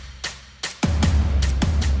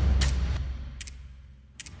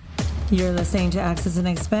You're listening to Access and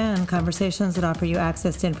Expand, conversations that offer you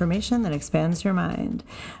access to information that expands your mind.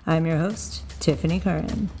 I'm your host, Tiffany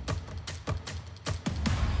Curran.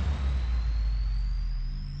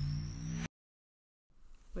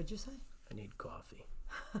 What'd you say? I need coffee.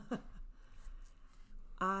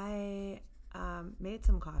 I made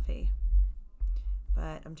some coffee,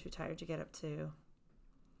 but I'm too tired to get up to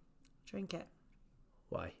drink it.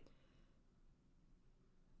 Why?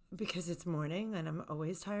 Because it's morning, and I'm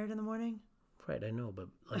always tired in the morning. Right, I know, but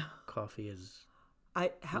like coffee is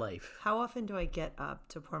life. How often do I get up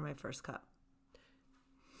to pour my first cup?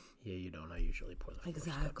 Yeah, you don't. I usually pour the first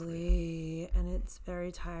cup. Exactly, and it's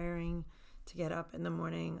very tiring to get up in the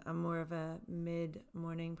morning. I'm more of a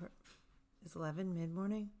mid-morning. Is 11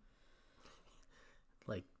 mid-morning?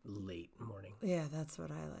 Like late morning. Yeah, that's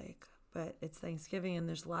what I like. But it's Thanksgiving, and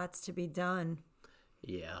there's lots to be done.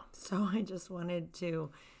 Yeah. So I just wanted to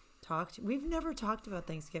talk to... We've never talked about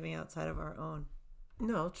Thanksgiving outside of our own.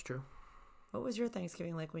 No, it's true. What was your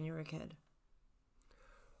Thanksgiving like when you were a kid?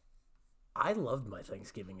 I loved my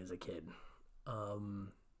Thanksgiving as a kid.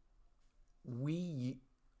 We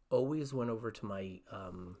always went over to my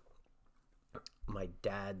my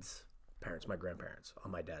dad's parents, my grandparents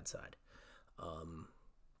on my dad's side.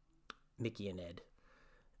 Mickey and Ed.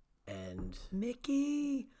 And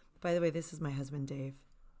Mickey! By the way, this is my husband, Dave.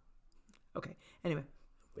 Okay, anyway.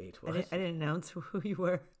 Wait, what? I didn't announce who you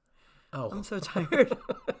were. Oh. I'm so tired.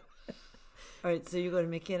 All right, so you go to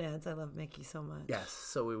Mickey and Ed's. I love Mickey so much. Yes,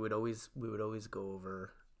 so we would always go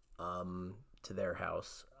over to their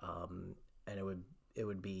house, and it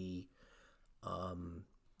would be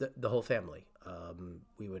the whole family.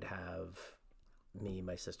 We would have me,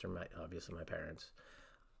 my sister, obviously my parents,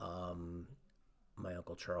 my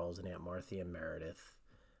Uncle Charles and Aunt Martha and Meredith,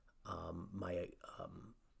 my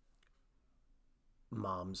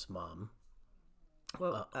mom's mom,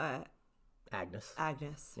 Well, Agnes.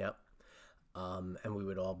 Agnes. Yep. And we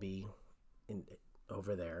would all be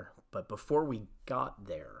over there. But before we got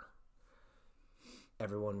there,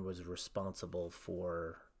 everyone was responsible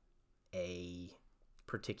for a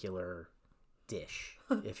particular dish,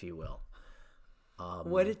 if you will.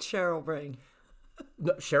 What did Cheryl bring?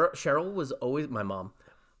 No, Cheryl was always, my mom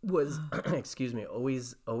was, excuse me,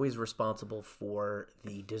 always responsible for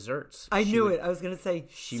the desserts. I knew it. I was going to say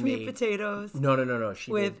sweet potatoes. No.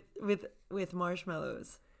 She with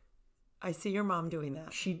marshmallows. I see your mom doing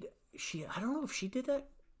that. She I don't know if she did that.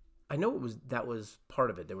 I know that was part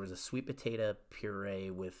of it. There was a sweet potato puree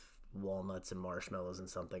with walnuts and marshmallows and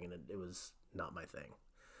something, and it was not my thing.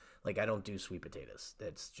 Like, I don't do sweet potatoes.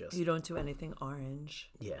 It's just... You don't do anything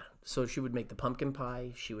orange. Yeah. So she would make the pumpkin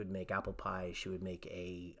pie. She would make apple pie. She would make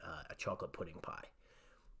a chocolate pudding pie.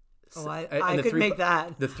 Oh, I could make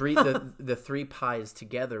that. The three pies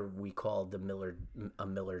together we called a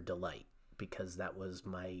Miller Delight, because that was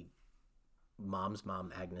my mom's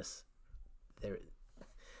mom, Agnes. There,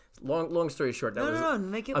 long story short, that no,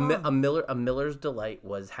 make it long. A Miller's Delight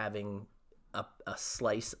was having a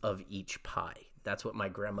slice of each pie. That's what my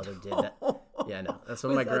grandmother did. Yeah, no, that's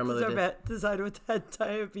what my grandmother did. Decided with had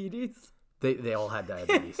diabetes. They all had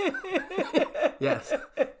diabetes. Yes,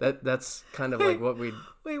 that's kind of like what we.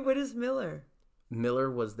 Wait, what is Miller? Miller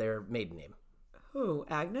was their maiden name. Who?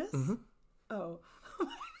 Agnes? Mm-hmm. Oh.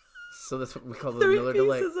 So that's what we call the Miller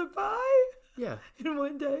Delight. 3 pieces of pie? Yeah. In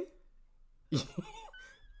one day?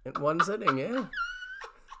 In one sitting, yeah.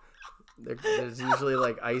 There's usually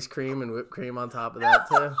like ice cream and whipped cream on top of that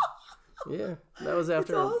too. Yeah, that was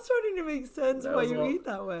after. It's all starting to make sense why you eat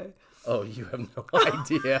that way. Oh, you have no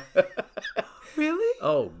idea. Really?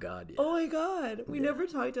 Oh, God, yeah. Oh, my God. We never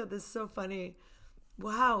talked about this. So funny.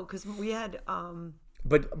 Wow, because we had...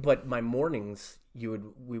 But my mornings, we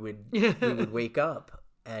would wake up,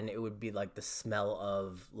 and it would be like the smell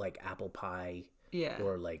of like apple pie,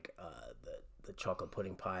 or like the chocolate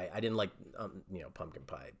pudding pie. I didn't like pumpkin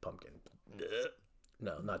pie.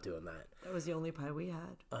 No, not doing that. That was the only pie we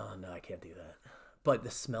had. Oh no, I can't do that. But the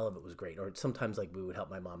smell of it was great. Or sometimes like we would help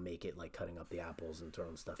my mom make it, like cutting up the apples and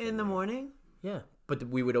throwing stuff in the there. morning. Yeah, but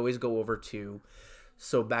we would always go over to.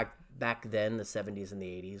 So back then, the 70s and the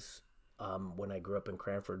 80s. When I grew up in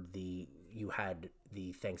Cranford, you had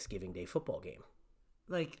the Thanksgiving Day football game.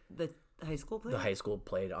 Like the high school played? The high school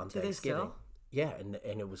played on Thanksgiving. They still? Yeah,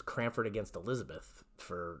 and it was Cranford against Elizabeth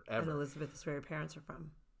forever. And Elizabeth is where your parents are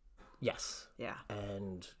from. Yes. Yeah.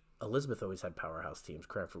 And Elizabeth always had powerhouse teams.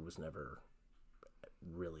 Cranford was never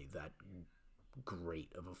really that great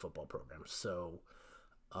of a football program. So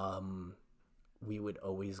we would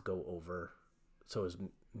always go over. So it was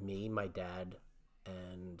me, my dad,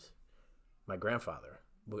 and my grandfather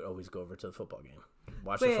would always go over to the football game.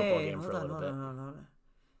 Watch the football game for a little bit. Hold on.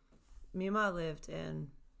 Mima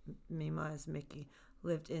is Mickey,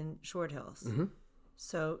 lived in Short Hills. Mm-hmm.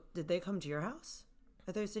 So did they come to your house?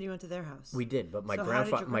 I thought you said you went to their house. We did, but my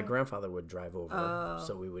grandfather would drive over,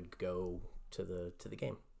 so we would go to the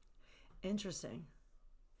game. Interesting.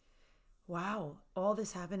 Wow, all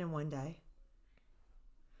this happened in one day.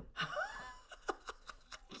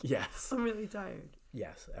 Yes. I'm really tired.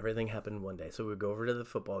 Yes, everything happened one day. So we would go over to the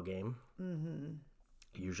football game. Mm-hmm.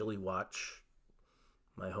 Usually watch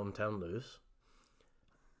my hometown lose.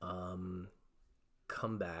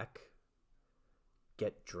 Come back,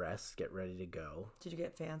 get dressed, get ready to go. Did you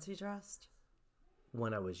get fancy dressed?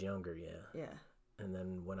 When I was younger, yeah. Yeah. And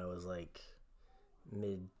then when I was like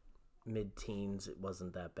mid-teens, it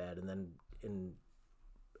wasn't that bad. And then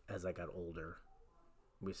as I got older,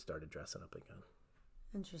 we started dressing up again.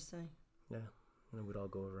 Interesting. Yeah. And then we'd all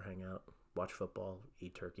go over, hang out, watch football,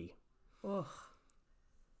 eat turkey. Ugh.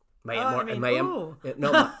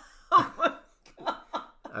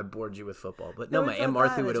 I bored you with football, but no, my Aunt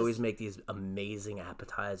Martha would always make these amazing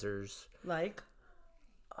appetizers. Like?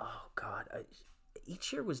 Oh God,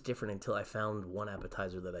 each year was different until I found one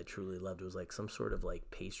appetizer that I truly loved. It was like some sort of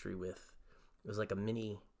like pastry with, it was like a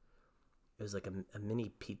mini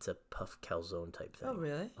pizza puff calzone type thing. Oh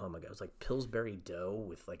really? Oh my God, it was like Pillsbury dough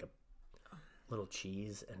with like a little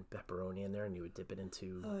cheese and pepperoni in there, and you would dip it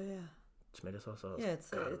into tomato sauce. It's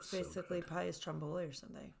basically pie stromboli or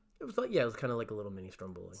something. It was like, it was kind of like a little mini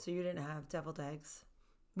stromboli. So you didn't have deviled eggs?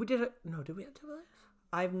 We did it. No, did we have deviled eggs?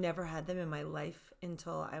 I've never had them in my life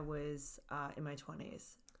until I was in my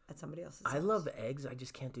 20s at somebody else's house. I love eggs. I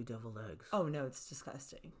just can't do deviled eggs. Oh no, it's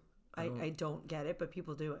disgusting. I don't get it, but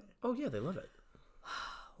people do it. Oh yeah, they love it.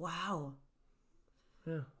 Wow.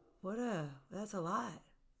 Yeah. That's a lot.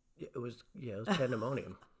 It was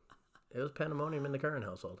pandemonium. It was pandemonium in the Curran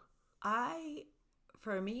household.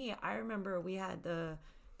 For me, I remember we had the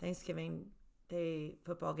Thanksgiving Day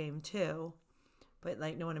football game too, but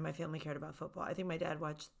like no one in my family cared about football. I think my dad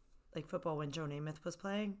watched like football when Joe Namath was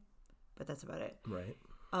playing, but that's about it. Right.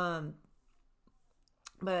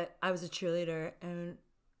 But I was a cheerleader, and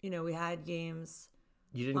we had games.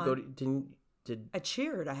 You didn't I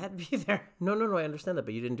cheered. I had to be there. No, I understand that,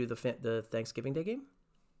 but you didn't do the Thanksgiving Day game?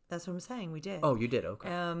 That's what I'm saying. We did. Oh, you did. Okay.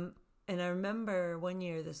 And I remember one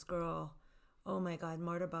year this girl, oh my God,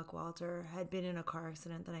 Marta Buckwalter, had been in a car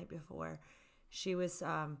accident the night before. She was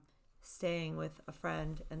staying with a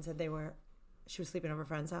friend and said she was sleeping over a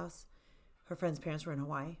friend's house. Her friend's parents were in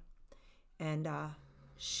Hawaii. And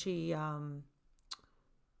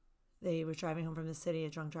they were driving home from the city. A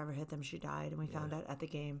drunk driver hit them. She died, and we found out at the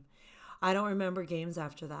game. I don't remember games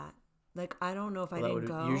after that. Like, I don't know if I didn't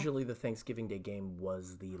go. Usually the Thanksgiving Day game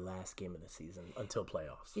was the last game of the season until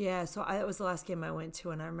playoffs. Yeah, so it was the last game I went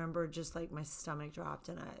to, and I remember just, like, my stomach dropped,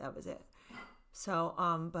 and that was it. So,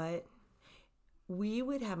 but we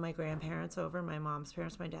would have my grandparents over, my mom's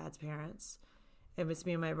parents, my dad's parents. It was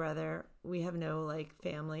me and my brother. We have no, like,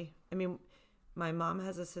 family. I mean, my mom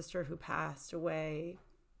has a sister who passed away,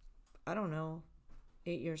 I don't know,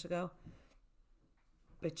 8 years ago.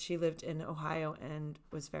 But she lived in Ohio and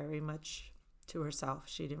was very much to herself.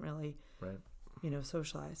 She didn't really,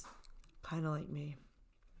 socialize, kind of like me.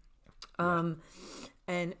 Yeah.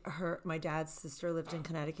 And my dad's sister lived in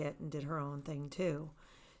Connecticut and did her own thing too.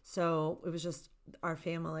 So it was just our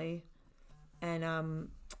family. And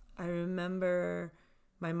I remember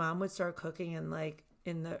my mom would start cooking in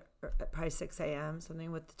probably 6 a.m.,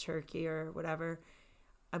 something with the turkey or whatever.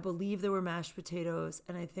 I believe there were mashed potatoes,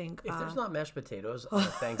 and I think if there's not mashed potatoes on a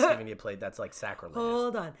Thanksgiving Day plate, that's like sacrilege.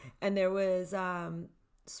 Hold on, and there was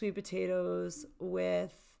sweet potatoes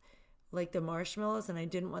with like the marshmallows, and I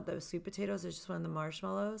didn't want those sweet potatoes; I just wanted the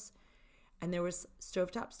marshmallows. And there was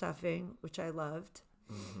stovetop stuffing, which I loved.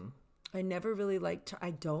 Mm-hmm. I never really liked.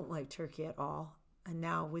 I don't like turkey at all. And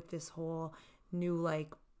now with this whole new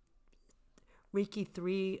like Reiki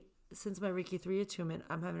 3. Since my Reiki 3 attunement,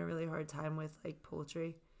 I'm having a really hard time with like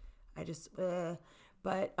poultry. I just,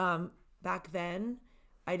 but back then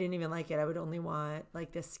I didn't even like it. I would only want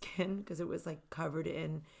like the skin because it was like covered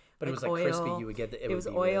in. But it was like oil. Crispy. You would get it was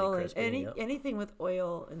oil really and anything with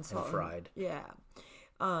oil and salt and fried. Yeah,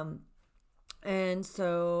 and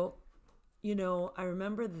so, I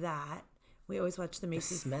remember that we always watched the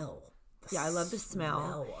Macy's. The smell. I love the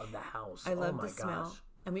smell of the house. I love the smell.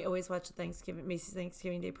 And we always watched the Macy's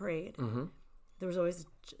Thanksgiving Day Parade. Mm-hmm. There was always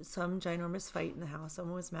some ginormous fight in the house.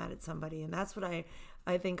 Someone was mad at somebody. And that's what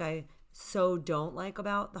I think I so don't like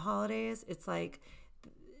about the holidays. It's like,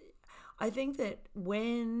 I think that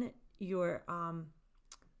when you're,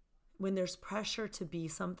 when there's pressure to be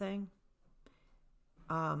something,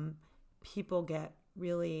 people get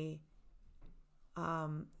really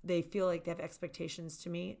they feel like they have expectations to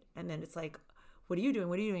meet, and then it's like, what are you doing?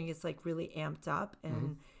 What are you doing? It's like really amped up,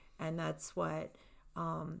 and that's why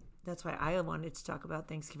I wanted to talk about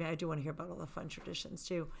Thanksgiving. I do want to hear about all the fun traditions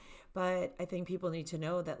too, but I think people need to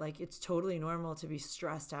know that like it's totally normal to be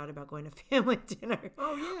stressed out about going to family dinner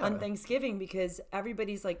on Thanksgiving, because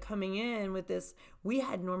everybody's like coming in with this. We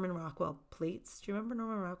had Norman Rockwell plates. Do you remember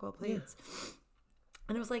Norman Rockwell plates? Yeah.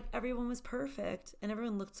 And it was like everyone was perfect and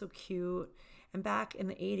everyone looked so cute. And back in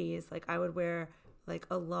the 80s, like I would wear like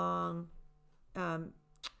a long,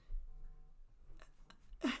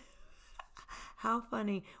 how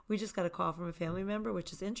funny. We just got a call from a family member,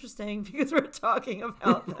 which is interesting because we're talking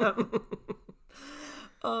about them.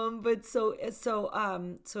 But so it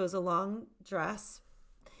was a long dress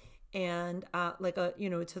and like a,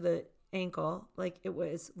 to the ankle, like it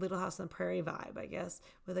was Little House on the Prairie vibe, I guess,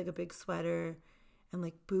 with like a big sweater and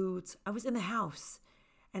like boots. I was in the house.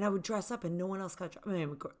 And I would dress up and no one else got dressed.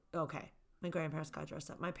 My grandparents got dressed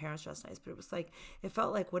up. My parents dressed nice, but it was like, it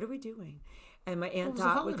felt like, what are we doing? And my Aunt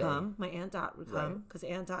Dot would come. My Aunt Dot would come because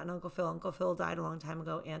Aunt Dot and Uncle Phil died a long time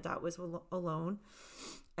ago. Aunt Dot was alone.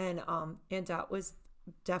 And Aunt Dot was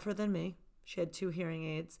deafer than me. She had 2 hearing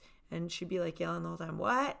aids. And she'd be like yelling the whole time,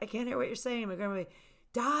 what? I can't hear what you're saying. My grandma would be,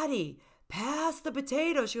 Dottie, pass the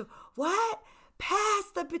potatoes. She'd go, what? Pass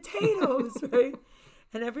the potatoes, right?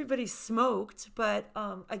 And everybody smoked, but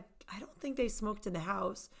I don't think they smoked in the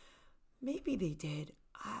house. Maybe they did.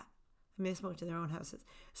 I mean, they smoked in their own houses.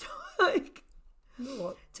 So, like,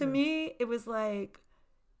 to me, it was like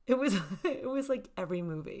every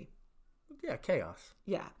movie. Yeah, chaos.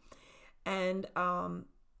 Yeah, and I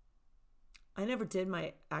never did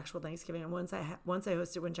my actual Thanksgiving. And once I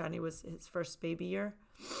hosted when Johnny was his first baby year,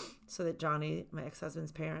 so that Johnny, my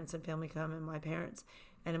ex-husband's parents and family come, and my parents.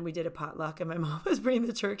 And then we did a potluck, and my mom was bringing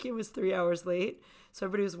the turkey and was 3 hours late. So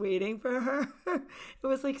everybody was waiting for her. It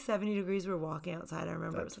was like 70 degrees. We were walking outside. I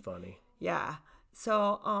remember. That's funny. Yeah.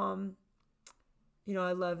 So,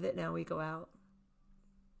 I love that now we go out,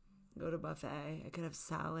 go to buffet. I could have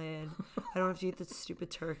salad. I don't have to eat the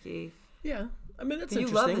stupid turkey. Yeah. I mean, that's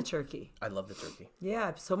interesting. You love the turkey. I love the turkey.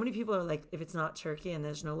 Yeah. So many people are like, if it's not turkey and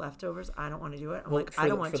there's no leftovers, I don't want to do it. I'm like, I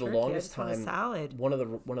don't want turkey. For the longest time, salad. One of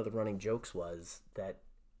the running jokes was that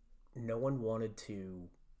no one wanted to.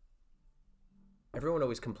 Everyone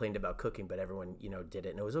always complained about cooking, but everyone, did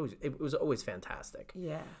it, and it was always fantastic.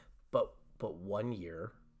 Yeah. But one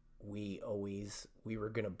year, we were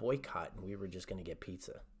gonna boycott, and we were just gonna get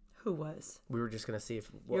pizza. Who was? We were just gonna see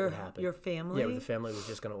what would happen. Your family? Yeah, the family was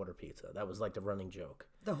just gonna order pizza. That was like the running joke.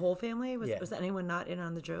 The whole family? Was anyone not in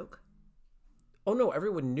on the joke? Oh no,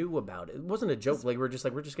 everyone knew about it. It wasn't a joke. Like we're just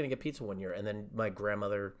gonna get pizza one year, and then my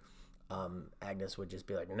grandmother. Agnes would just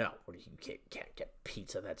be like, no, you can't get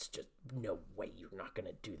pizza. That's just no way. You're not going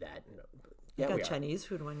to do that. No. Yeah, we got Chinese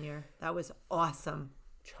food one year. That was awesome.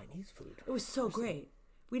 Chinese food? It was so great.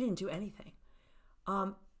 We didn't do anything.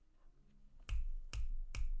 I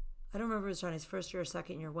don't remember if it was Johnny's first year or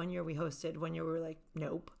second year. One year we hosted. One year we were like,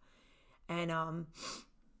 nope. And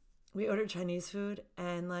we ordered Chinese food.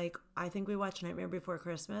 And like, I think we watched Nightmare Before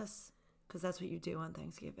Christmas. Because that's what you do on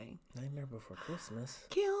Thanksgiving. Nightmare Before Christmas.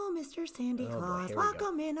 Kill Mr. Sandy Claus, lock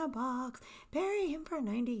him in a box, bury him for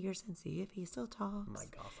 90 years and see if he still talks. My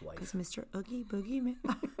goth wife. Because Mr. Oogie Boogie Man.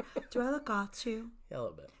 Do I look goth too? Yeah, a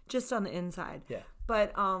little bit. Just on the inside. Yeah.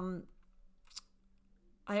 But I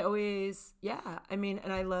always,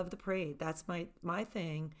 and I love the parade. That's my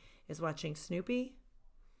thing is watching Snoopy.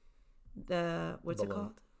 What's it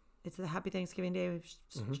called? It's the Happy Thanksgiving Day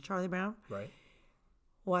with Charlie Brown. Right.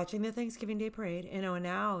 Watching the Thanksgiving Day parade, and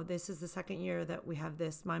now this is the second year that we have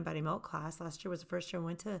this Mind Body Milk class. Last year was the first year we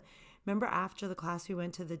went to. Remember after the class we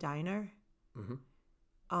went to the diner,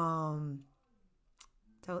 at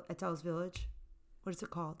Dell's Village. What is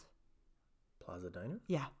it called? Plaza Diner.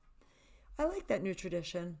 Yeah, I like that new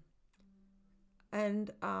tradition.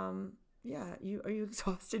 And are you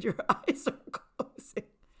exhausted? Your eyes are closing.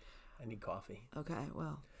 I need coffee. Okay,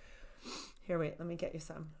 well, here, wait. Let me get you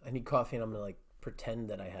some. I need coffee, and I'm gonna pretend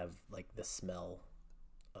that I have like the smell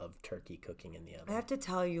of turkey cooking in the oven. I have to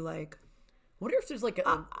tell you, like, wonder if there's like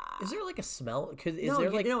is there like a smell? Can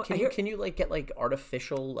you like get like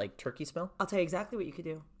artificial like turkey smell? I'll tell you exactly what you could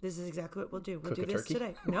do. This is exactly what we'll do. We'll do this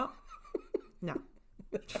today. No.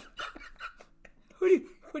 Who do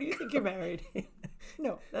you think you're married?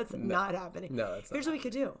 No, that's not happening. No, that's not. Here's what we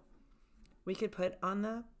could do. We could put on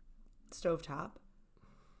the stovetop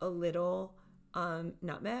a little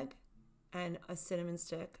nutmeg and a cinnamon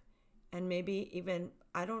stick, and maybe even,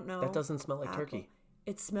 I don't know. That doesn't smell like turkey.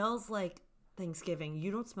 It smells like Thanksgiving.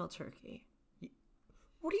 You don't smell turkey.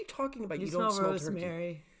 What are you talking about? You don't smell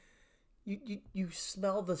rosemary. You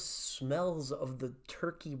smell the smells of the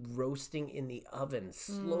turkey roasting in the oven,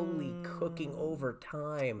 slowly cooking over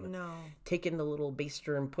time. No. Taking the little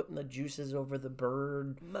baster and putting the juices over the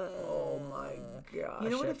bird. Oh my gosh. You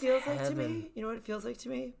know what it feels like to me? You know what it feels like to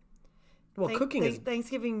me? Well, cooking is...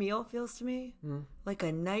 Thanksgiving meal feels to me like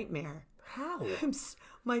a nightmare. How?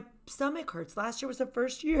 My stomach hurts. Last year was the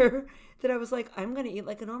first year that I was like, I'm going to eat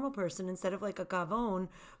like a normal person instead of like a gavone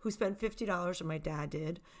who spent $50, or my dad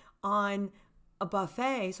did, on a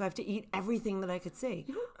buffet. So I have to eat everything that I could see.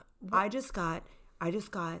 I just got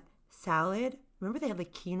salad. Remember they had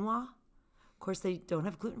like quinoa? Of course, they don't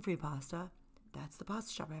have gluten-free pasta. That's the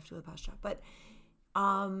pasta shop. I have to go to the pasta shop. But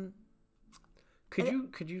could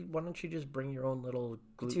you? Why don't you just bring your own little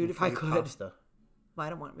gluten-free dude, if I could. pasta? Well, I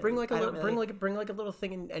don't want bring like a little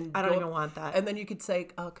thing and I don't even want that. And then you could say,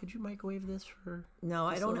 could you microwave this for? No,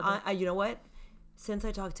 I don't. You know what? Since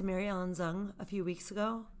I talked to Mary Ellen Zung a few weeks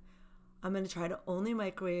ago, I'm gonna try to only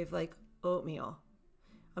microwave like oatmeal.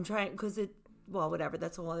 I'm trying because whatever.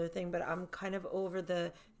 That's a whole other thing. But I'm kind of over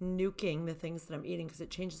the nuking the things that I'm eating because it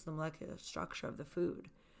changes the molecular structure of the food.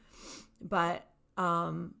 But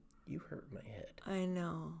you hurt my head. I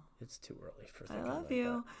know. It's too early for thinking I love like you,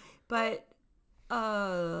 that. but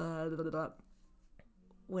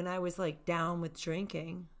when I was like down with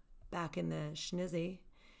drinking back in the schnizzy,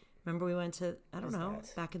 remember we went to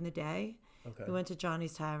back in the day. Okay. We went to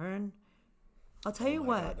Johnny's Tavern. I'll tell you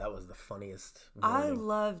what. God, that was the funniest morning. I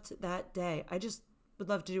loved that day. I just would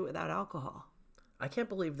love to do it without alcohol. I can't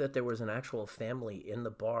believe that there was an actual family in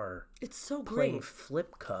the bar. It's so playing great.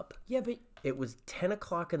 Flip Cup. Yeah, but it was 10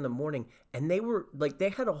 o'clock in the morning, and they were like, they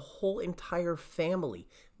had a whole entire family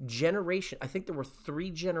generation. I think there were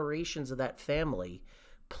 3 generations of that family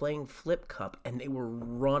playing Flip Cup, and they were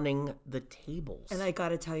running the tables. And I got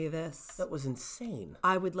to tell you this. That was insane.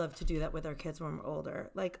 I would love to do that with our kids when we're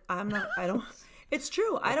older. Like, I don't. It's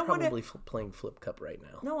true. I don't want to. Probably playing Flip Cup right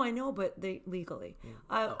now. No, I know, but they legally.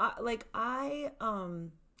 I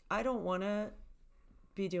don't want to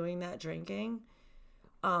be doing that drinking.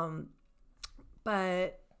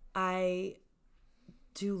 But I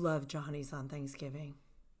do love Johnny's on Thanksgiving.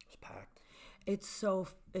 It's packed. It's so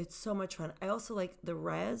much fun. I also like the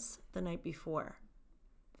res the night before.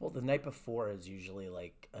 Well, the night before is usually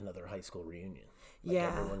like another high school reunion. Like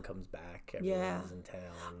everyone comes back. Everyone's in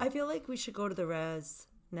town. I feel like we should go to the res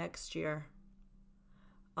next year.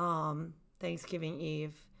 Thanksgiving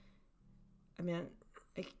Eve. I mean,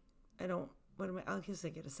 I don't. What am I? I guess I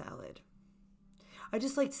get a salad. I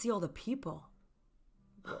just like to see all the people.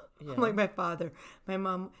 Yeah. Like my father. My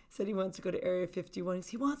mom said he wants to go to Area 51.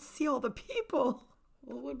 He wants to see all the people.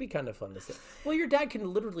 Well, it would be kind of fun to see. Well, your dad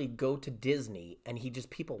can literally go to Disney and he just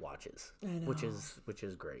people watches, which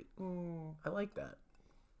is great. I like that.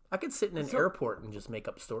 I could sit in an airport and just make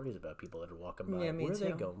up stories about people that are walking by. Yeah, me Where too. are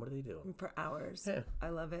they going? What are they doing? For hours. Yeah. I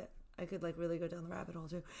love it. I could like really go down the rabbit hole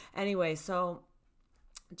too. Anyway, so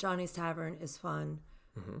Johnny's Tavern is fun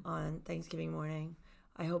on Thanksgiving morning.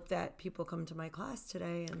 I hope that people come to my class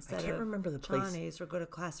today instead of remember the Johnny's or go to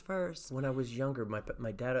class first. When I was younger,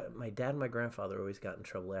 my dad and my grandfather always got in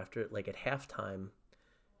trouble after it. Like at halftime,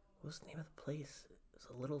 what was the name of the place? It was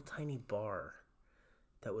a little tiny bar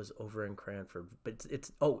that was over in Cranford. But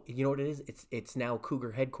it's you know what it is? It's now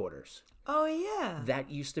Cougar headquarters. Oh yeah.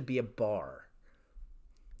 That used to be a bar.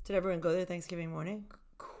 Did everyone go there Thanksgiving morning?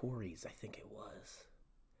 Corey's, I think it was.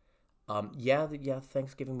 Yeah,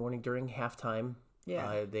 Thanksgiving morning during halftime.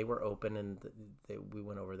 Yeah, they were open and we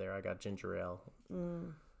went over there. I got ginger ale.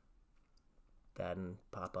 Dad and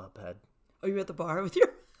Papa had. Oh, you were at the bar with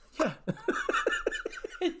your? Yeah.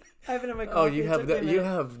 I haven't had my coffee. Oh, you have you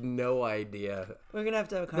have no idea. We're gonna have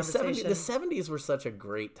to have a conversation. The 70s were such a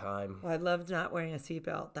great time. Well, I loved not wearing a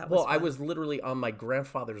seatbelt. That was fun. I was literally on my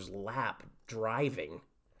grandfather's lap driving.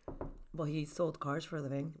 Well, he sold cars for a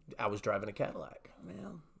living. I was driving a Cadillac.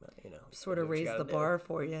 Well, you know, sort of raised the bar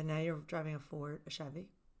for you. Now you're driving a Chevy.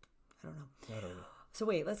 I don't know. So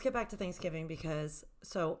wait, let's get back to Thanksgiving because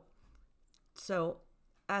so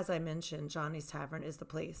as I mentioned, Johnny's Tavern is the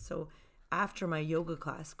place. So after my yoga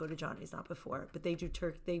class, go to Johnny's, not before, but they do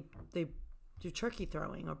they do turkey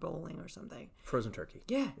throwing or bowling or something. Frozen turkey.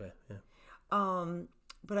 Yeah. Yeah.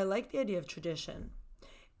 But I like the idea of tradition,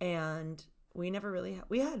 and we never really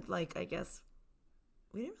we had like I guess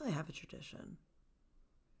we didn't really have a tradition.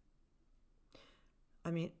 I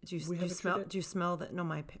mean, do you smell that? No,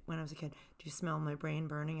 when I was a kid, do you smell my brain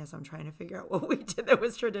burning as I'm trying to figure out what we did that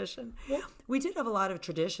was tradition? Well, we did have a lot of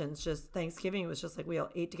traditions. Just Thanksgiving, it was just like we all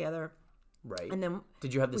ate together. Right. And then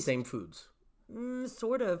did you have the same foods?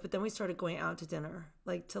 Sort of, but then we started going out to dinner,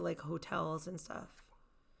 like to hotels and stuff.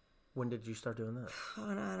 When did you start doing that?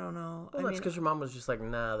 I don't know. Well, that's because your mom was just like,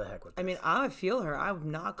 nah, the heck with this. I mean, I feel her. I'm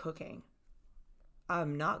not cooking.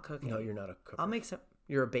 No, you're not a cooker. I'll make some.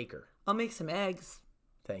 You're a baker. I'll make some eggs.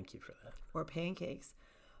 Thank you for that. Or pancakes.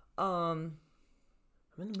 I'm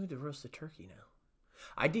in the mood to roast a turkey now.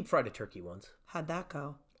 I deep fried a turkey once. How'd that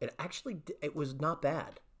go? It was not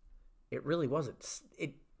bad. It really wasn't.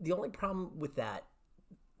 The only problem with that,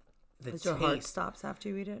 the taste. Your heart stops after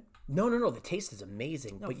you eat it? No. The taste is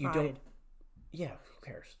amazing, but you don't. Yeah, who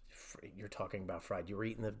cares? You're talking about fried. You were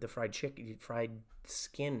eating the fried chicken, fried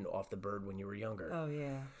skin off the bird when you were younger. Oh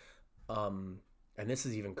yeah. And this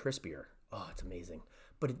is even crispier. Oh, it's amazing.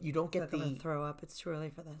 But you don't get I'm gonna throw up. It's too early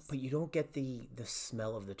for this. But you don't get the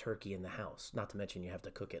smell of the turkey in the house. Not to mention you have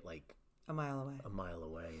to cook it like a mile away.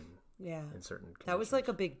 In certain conditions. That was like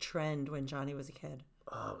a big trend when Johnny was a kid.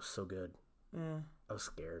 Oh, it was so good. Yeah. I was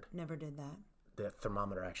scared. Never did that. The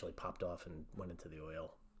thermometer actually popped off and went into the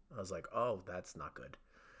oil. I was like, oh, that's not good.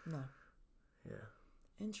 No. Yeah.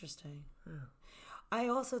 Interesting. Yeah. I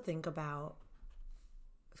also think about,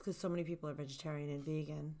 because so many people are vegetarian and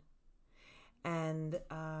vegan and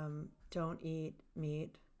don't eat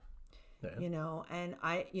meat, and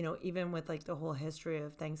I, even with like the whole history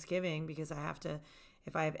of Thanksgiving, because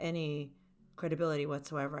if I have any credibility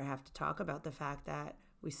whatsoever, I have to talk about the fact that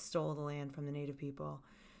we stole the land from the Native people.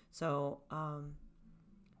 So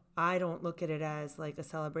I don't look at it as like a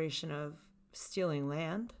celebration of stealing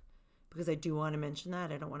land, because I do want to mention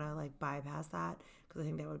that. I don't want to like bypass that, because I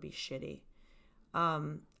think that would be shitty.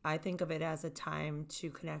 I think of it as a time to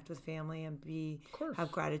connect with family and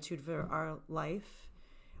have gratitude for our life.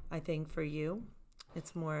 I think for you,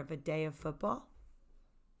 it's more of a day of football.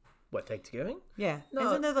 What, Thanksgiving? Yeah. No.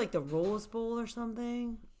 Isn't there like the Rose Bowl or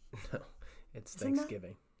something? No, it's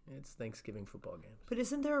Thanksgiving. It's Thanksgiving football games. But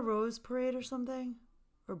isn't there a Rose Parade or something?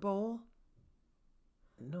 Or bowl?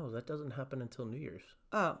 No, that doesn't happen until New Year's.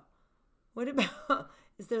 Oh. What about,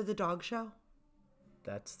 is there the dog show?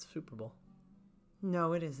 That's the Super Bowl.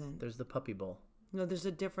 No, it isn't. There's the Puppy Bowl. No, there's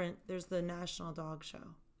the National Dog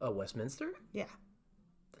Show. Oh, Westminster? Yeah.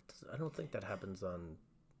 I don't think that happens on...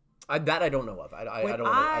 I don't know of. I don't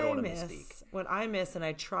want to misspeak. What I miss, and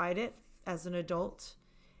I tried it as an adult,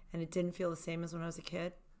 and it didn't feel the same as when I was a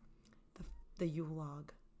kid, the Yule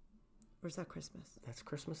log. Or is that Christmas? That's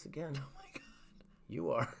Christmas again. Oh my God.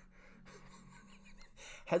 You are.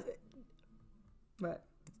 What?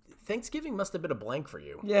 Thanksgiving must have been a blank for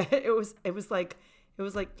you. Yeah, it was like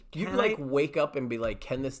you'd wake up and be like,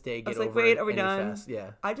 can this day get over? I was like, wait, are we done? Fast?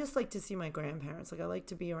 Yeah. I just like to see my grandparents. Like, I like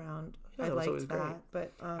to be around. Yeah, I liked that. Great.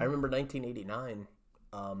 But I remember 1989.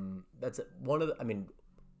 That's one of the. I mean,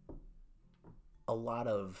 a lot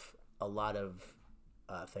of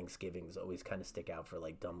Thanksgivings always kind of stick out for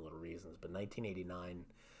like dumb little reasons. But 1989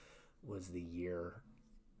 was the year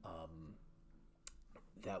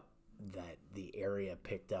that the area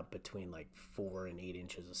picked up between like 4 and 8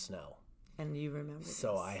 inches of snow. And you remember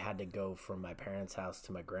So this. I had to go from my parents' house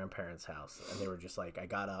to my grandparents' house, and they were just like, I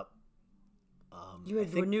got up. You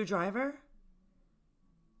had a new driver?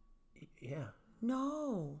 Yeah.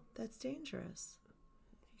 No, that's dangerous.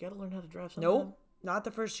 You got to learn how to drive something. Nope, not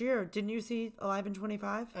the first year. Didn't you see Alive in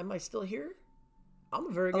 25? Am I still here? I'm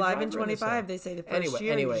a very good driver. Alive in 25, they say the first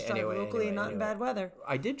year you just drive locally and not in bad weather.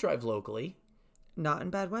 I did drive locally. Not in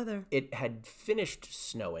bad weather. It had finished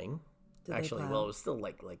snowing. Actually, well, it was still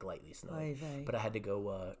like lightly snowing. But I had to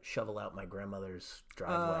go shovel out my grandmother's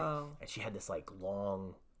driveway, and she had this like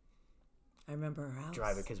long. I remember her house.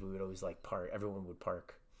 Driveway, because we would always like park. Everyone would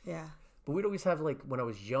park. Yeah. But we'd always have like when I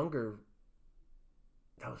was younger.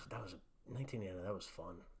 That was 1980. That was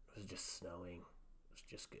fun. It was just snowing. It was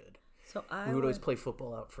just good. So we would always play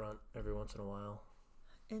football out front every once in a while.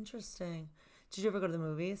 Interesting. Did you ever go to the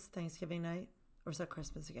movies Thanksgiving night? Or was that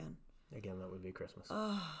Christmas again? Again, that would be Christmas.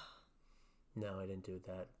 Oh. No, I didn't do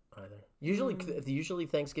that either. Usually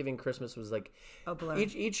Thanksgiving, Christmas was like a blur.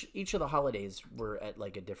 Each of the holidays were at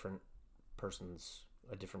like a different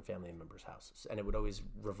family member's house, and it would always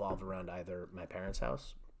revolve around either my parents'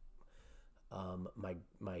 house,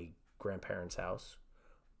 my grandparents' house,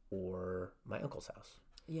 or my uncle's house.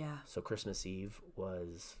 Yeah. So Christmas Eve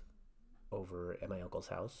was over at my uncle's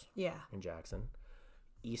house. Yeah. In Jackson.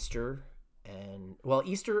 Easter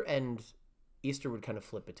would kind of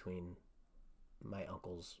flip between my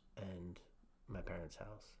uncle's and my parents'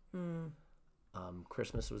 house.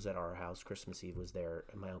 Christmas was at our house. Christmas Eve was there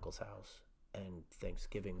at my uncle's house, and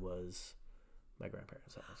Thanksgiving was my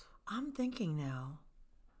grandparents' house. I'm thinking now,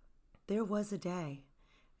 there was a day,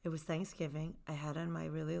 it was Thanksgiving. I had on my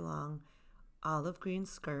really long olive green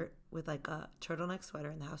skirt with like a turtleneck sweater,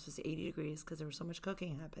 and the house was 80 degrees because there was so much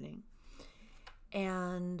cooking happening.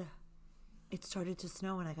 And It started to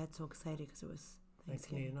snow and I got so excited because it was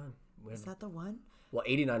Thanksgiving. 1989. Is that the one? Well,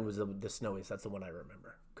 89 was the snowiest. That's the one I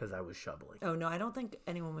remember because I was shoveling. Oh, no, I don't think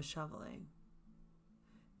anyone was shoveling.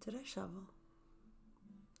 Did I shovel?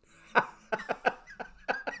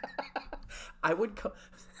 I would come...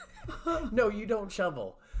 No, you don't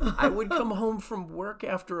shovel. I would come home from work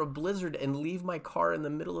after a blizzard and leave my car in the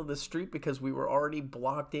middle of the street because we were already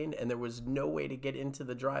blocked in and there was no way to get into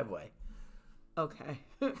the driveway. Okay.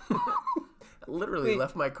 Literally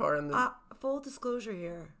left my car in the... full disclosure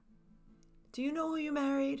here. Do you know who you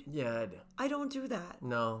married? Yeah, I do. I don't do that.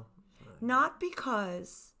 No. Not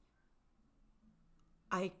because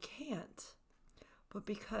I can't, but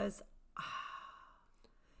because...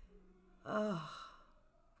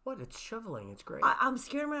 What? It's shoveling. It's great. I'm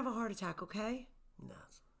scared I'm going to have a heart attack, okay? No.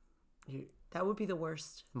 That would be the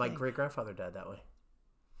worst. My great-grandfather died that way.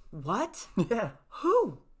 What? Yeah.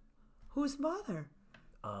 Who? Whose mother?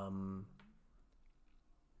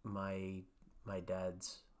 My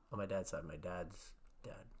dad's... On my dad's side, my dad's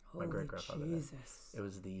dad. Holy my great-grandfather. Jesus. It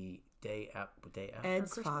was the day after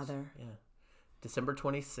Ed's Christmas. father. Yeah. December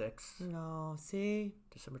 26th. No, see?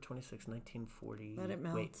 December 26th, 1940. Let it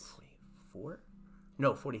melt. Wait, 44?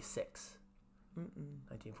 No, 46.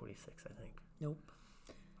 1946, I think. Nope.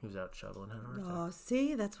 He was out shoveling, had a heart attack. Oh,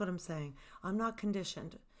 see? That's what I'm saying. I'm not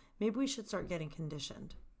conditioned. Maybe we should start getting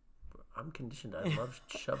conditioned. I'm conditioned. I love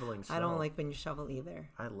shoveling snow. I don't like when you shovel either.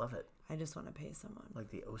 I love it. I just want to pay someone. Like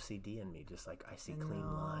the OCD in me, just like I see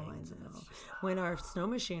clean lines. And it's just, when our snow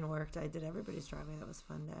machine worked, I did everybody's driveway. That was a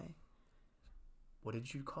fun day. What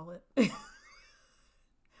did you call it?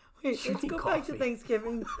 Wait, let's go back to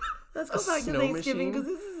Thanksgiving. Let's go back to Thanksgiving because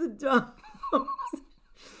this is a dumb.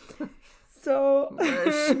 So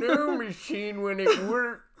a snow machine when it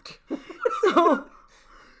worked.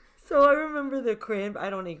 So I remember I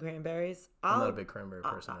don't eat cranberries. I'm not a big cranberry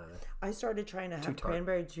person either. I started trying to have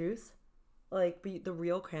cranberry juice, like the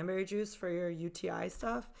real cranberry juice for your UTI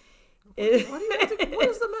stuff. What is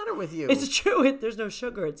the matter with you? It's true. There's no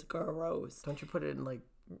sugar. It's gross. Don't you put it in like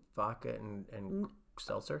vodka and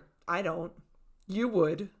seltzer? I don't. You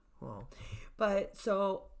would. Well. But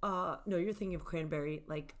so, no, you're thinking of cranberry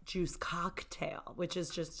like juice cocktail, which is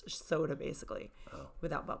just soda basically,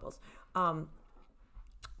 without bubbles.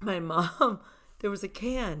 My mom, there was a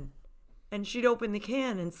can, and she'd open the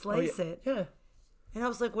can and slice it. Yeah. And I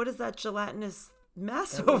was like, what is that gelatinous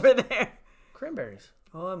mess over there? Cranberries.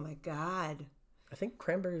 Oh, my God. I think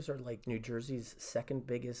cranberries are like New Jersey's second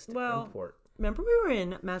biggest import. Remember we were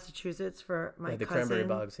in Massachusetts for my cousin? The cranberry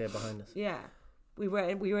bogs behind us. Yeah. We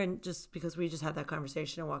were in just because we just had that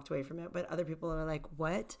conversation and walked away from it. But other people are like,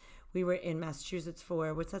 what? We were in Massachusetts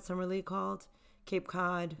for, what's that summer league called? Cape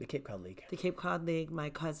Cod. The Cape Cod League. The Cape Cod League. My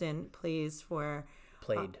cousin plays now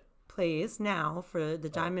for the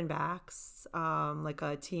Diamondbacks, like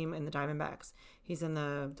a team in the Diamondbacks. He's in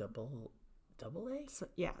the double A?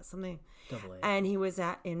 Yeah, something. Double A. And he was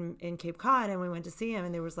in Cape Cod, and we went to see him,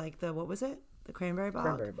 and there was like what was it? The cranberry bog?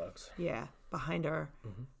 Cranberry bogs. Yeah, behind our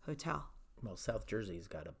hotel. Well, South Jersey's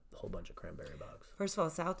got a whole bunch of cranberry bogs. First of all,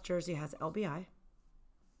 South Jersey has LBI,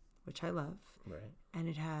 which I love. Right. And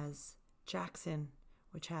it has Jackson,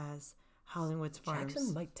 which has Hollingwood's Farms.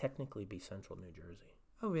 Jackson might technically be Central New Jersey.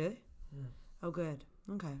 Oh, really? Yeah. Oh, good.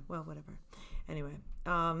 Okay. Well, whatever. Anyway.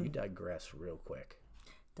 You digress real quick.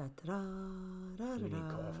 Da, da, da, da, we da, need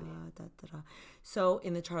coffee. Da, da, da. So,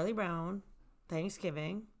 in the Charlie Brown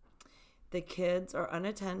Thanksgiving, the kids are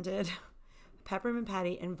unattended. Peppermint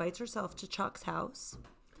Patty invites herself to Chuck's house.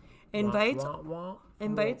 Invites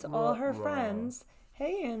all her friends.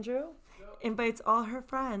 Hey, Andrew. Invites all her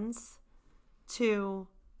friends to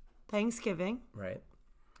Thanksgiving. Right.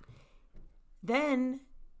 Then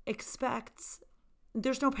expects...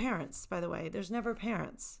 There's no parents, by the way. There's never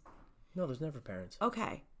parents. No, there's never parents.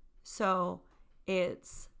 Okay. So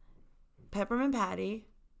it's Peppermint Patty,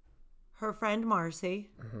 her friend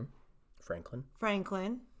Marcy. Mm-hmm.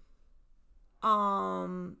 Franklin.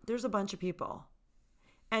 There's a bunch of people.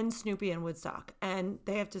 And Snoopy and Woodstock. And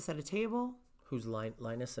they have to set a table. Who's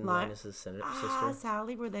Linus and Linus's sister?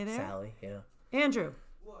 Sally, were they there? Sally, yeah. Andrew,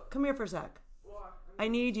 come here for a sec. What? I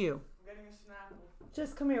need you. I'm getting a Snapple.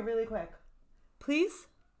 Just come here really quick. Please?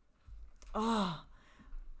 Oh,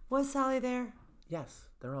 was Sally there? Yes,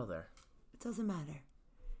 they're all there. It doesn't matter.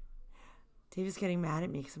 David's getting mad at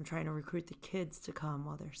me because I'm trying to recruit the kids to come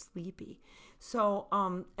while they're sleepy. So,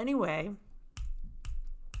 anyway,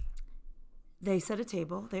 they set a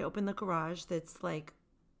table. They open the garage that's like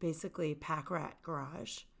basically pack rat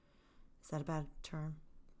garage. Is that a bad term?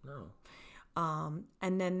 No.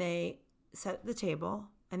 And then they set the table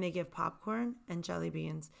and they give popcorn and jelly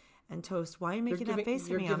beans and toast. Why are you making that face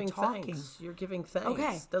at me? I'm talking. Thanks. You're giving thanks.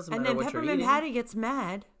 Okay. Doesn't and matter then what Peppermint you're eating. Patty gets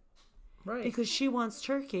mad. Right. Because she wants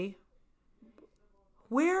turkey.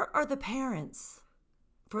 Where are the parents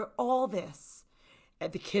for all this?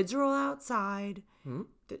 The kids are all outside.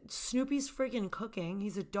 Snoopy's friggin' cooking.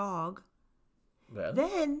 He's a dog. Yeah.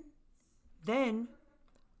 Then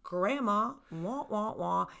Grandma, wah, wah,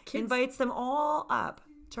 wah, invites them all up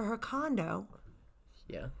to her condo.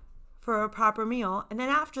 Yeah. For a proper meal. And then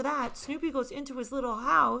after that, Snoopy goes into his little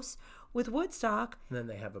house with Woodstock. And then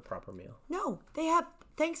they have a proper meal. No, they have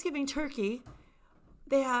Thanksgiving turkey.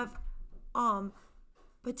 They have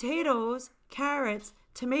potatoes, carrots,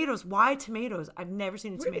 tomatoes. Why tomatoes? I've never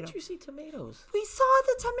seen a tomato. Where did you see tomatoes? We saw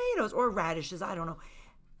the tomatoes or radishes. I don't know.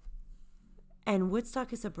 And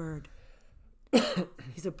Woodstock is a bird.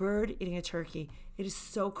 He's a bird eating a turkey. It is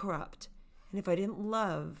so corrupt. And if I didn't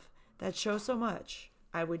love that show so much,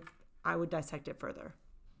 I would dissect it further.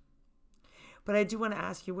 But I do want to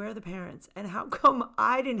ask you, where are the parents? And how come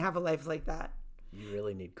I didn't have a life like that? You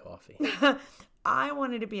really need coffee. I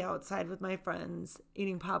wanted to be outside with my friends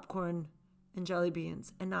eating popcorn and jelly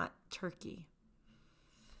beans and not turkey.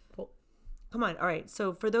 Well, come on. All right.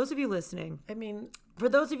 So for those of you listening,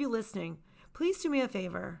 please do me a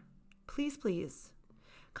favor. Please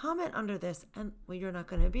comment under this. And well, you're not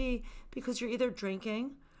going to be because you're either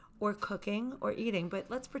drinking or cooking or eating, but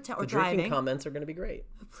let's pretend or driving. Drinking comments are going to be great.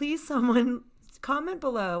 Please, someone comment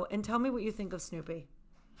below and tell me what you think of Snoopy.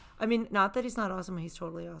 I mean, not that he's not awesome. He's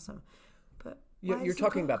totally awesome. But you're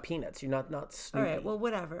talking about Peanuts. You're not Snoopy. All right, well,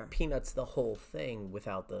 whatever. Peanuts, the whole thing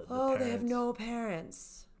without the oh, parents. They have no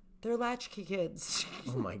parents. They're latchkey kids.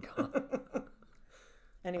 Oh, my God.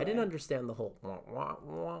 Anyway. I didn't understand the whole wah, wah,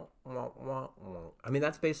 wah, wah, wah, wah. I mean,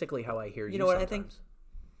 that's basically how I hear you. You know what sometimes.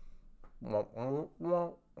 I think? Wah, wah,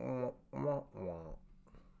 wah, wah, wah, wah.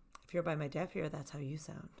 If you're by my deaf ear, that's how you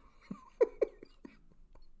sound.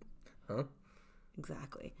 Huh?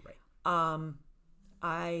 Exactly. Right.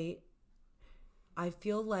 I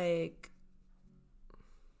feel like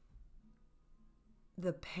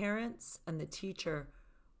the parents and the teacher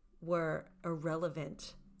were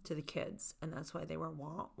irrelevant to the kids, and that's why they were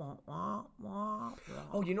wah, wah, wah, wah, wah.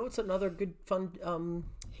 Oh, you know what's another good fun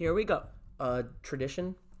here we go.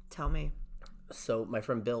 Tradition? Tell me. So my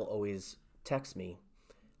friend Bill always texts me.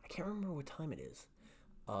 I can't remember what time it is.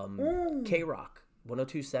 K-Rock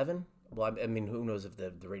 102.7. Well, I mean, who knows if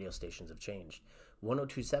the radio stations have changed.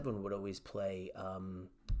 102.7 would always play,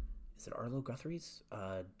 is it Arlo Guthrie's?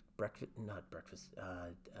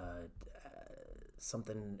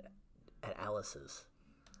 Something at Alice's.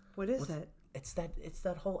 What is it? It's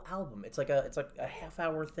that whole album. It's like a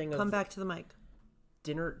half-hour thing. Come back to the mic.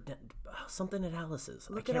 Dinner, something at Alice's.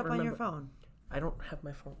 Look it up on your phone. I don't have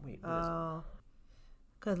my phone. Wait, what is it?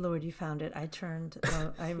 Good Lord, you found it. I turned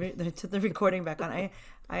the recording back on. I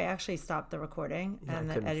actually stopped the recording and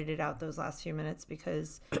then edited out those last few minutes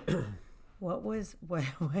because what was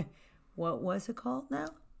it called now?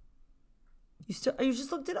 You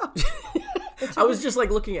just looked it up. I was just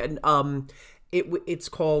like looking at it's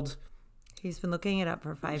called. He's been looking it up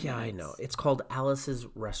for 5 minutes. Yeah, I know. It's called Alice's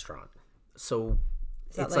Restaurant. So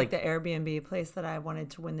is that like the Airbnb place that I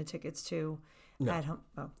wanted to win the tickets to at home?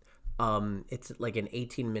 Oh. It's like an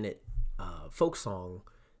 18-minute folk song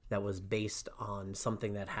that was based on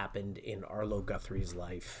something that happened in Arlo Guthrie's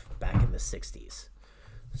life back in the 60s.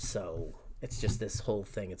 So it's just this whole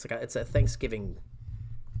thing. It's a Thanksgiving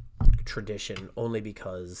tradition only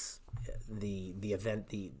because the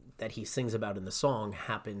event that he sings about in the song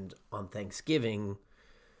happened on Thanksgiving.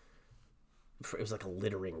 It was like a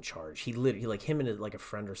littering charge. He like him and like a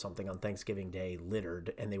friend or something on Thanksgiving Day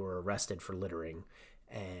littered, and they were arrested for littering.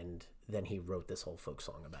 And then he wrote this whole folk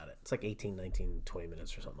song about it. It's like 18, 19, 20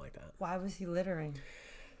 minutes or something like that. Why was he littering?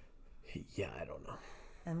 Yeah, I don't know.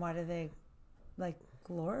 And why do they like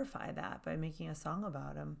glorify that by making a song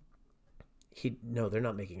about him? No, they're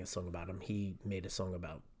not making a song about him. He made a song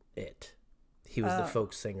about it. He was the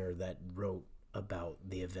folk singer that wrote about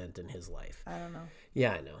the event in his life. I don't know.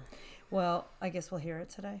 Yeah, I know. Well, I guess we'll hear it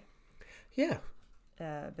today. Yeah.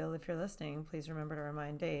 Bill, if you're listening, please remember to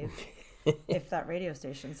remind Dave if that radio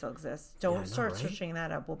station still exists. Don't start searching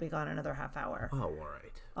that up. We'll be gone another half hour. Oh, all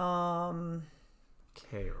right.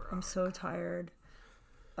 K-Rock. I'm so tired.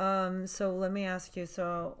 So let me ask you.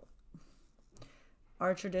 So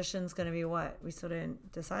our tradition's going to be what? We still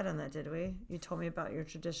didn't decide on that, did we? You told me about your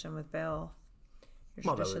tradition with Bill.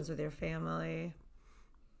 Your traditions with your family.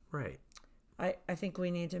 Right. I think we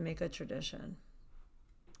need to make a tradition.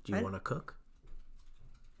 Do you want to cook?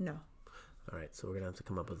 No. All right, so we're going to have to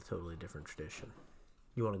come up with a totally different tradition.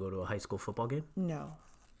 You want to go to a high school football game? No.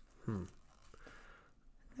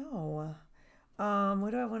 No.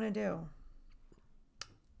 What do I want to do?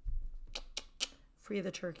 Free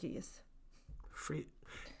the turkeys. Free.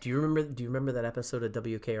 Do you remember that episode of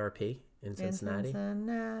WKRP in Cincinnati?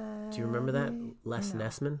 Do you remember that? Les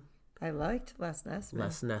Nessman? I liked Les Nessman.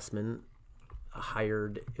 Les Nessman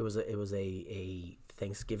hired. It was a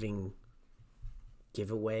Thanksgiving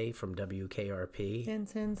giveaway from WKRP in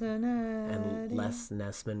Cincinnati, and Les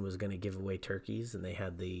Nessman was going to give away turkeys, and they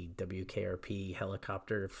had the WKRP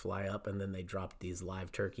helicopter fly up, and then they dropped these live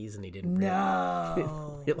turkeys, and he didn't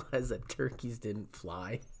realize that turkeys didn't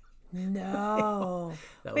fly. No.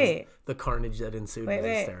 That was the carnage that ensued was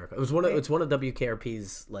hysterical. It was it's one of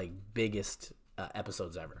WKRP's like biggest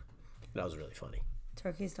episodes ever. That was really funny.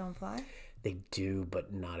 Turkeys don't fly? They do,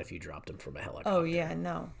 but not if you dropped them from a helicopter. Oh yeah,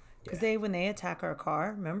 no. Because when they attack our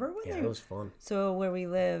car, remember when it was fun. So where we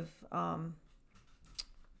live,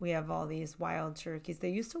 we have all these wild turkeys.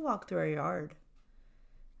 They used to walk through our yard.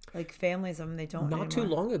 Like families of them, they don't Not too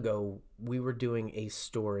long ago, we were doing a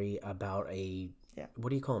story about what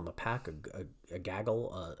do you call them? A pack, a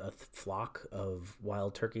gaggle, a flock of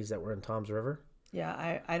wild turkeys that were in Tom's River?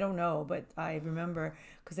 Yeah, I don't know, but I remember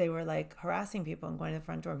because they were like harassing people and going to the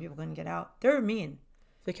front door and people couldn't get out. They're mean.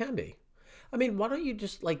 They can be. I mean, why don't you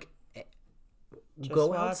just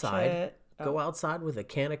go outside, go outside with a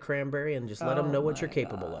can of cranberry and just let them know what you're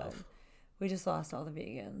capable of. We just lost all the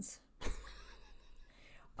vegans.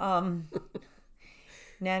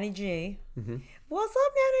 Nanny G. Mm-hmm. What's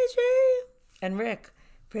up, Nanny G? And Rick,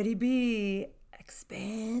 Freddie B.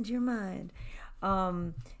 Expand your mind.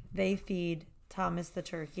 They feed Thomas the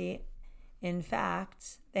turkey. In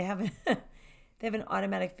fact, they have an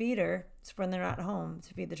automatic feeder when they're not home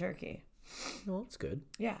to feed the turkey. Well, that's good.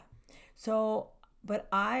 Yeah. So, but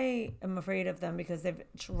I am afraid of them because they've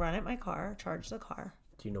run at my car, charged the car.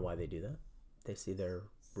 Do you know why they do that? They see their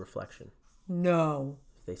reflection. No.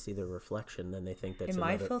 If they see their reflection, then they think that's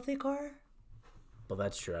my filthy car? Well,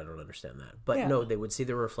 that's true. I don't understand that. But no, they would see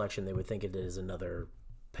the reflection. They would think it is another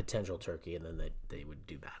potential turkey, and then they would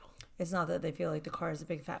do battle. It's not that they feel like the car is a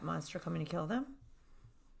big fat monster coming to kill them?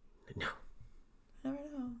 No. I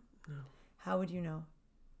never know. No. How would you know?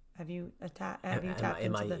 Have you tapped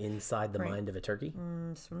Am I inside the mind of a turkey?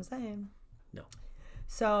 That's what I'm saying. No.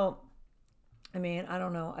 So, I mean, I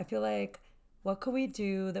don't know. I feel like what could we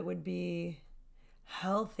do that would be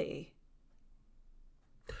healthy?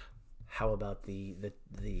 How about the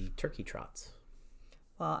turkey trots?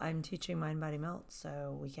 Well, I'm teaching Mind Body Melt,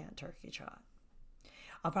 so we can't turkey trot.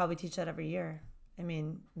 I'll probably teach that every year. I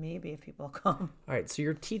mean, maybe if people come. All right, so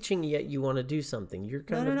you're teaching yet you want to do something. You're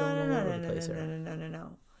kind of going all over the place there.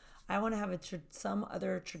 No. I want to have some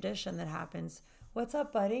other tradition that happens. What's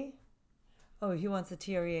up, buddy? Oh, he wants a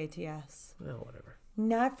TREATS. Well, whatever.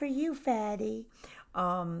 Not for you, fatty.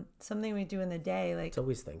 Something we do in the day, like it's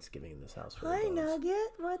always Thanksgiving in this house. For hi,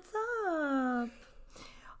 Nugget. What's up?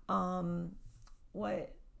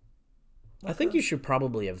 What? I think you should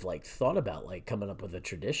probably have thought about coming up with a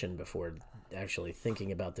tradition before actually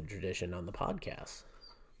thinking about the tradition on the podcast.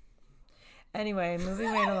 Anyway, moving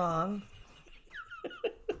right along.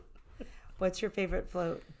 What's your favorite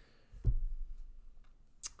float?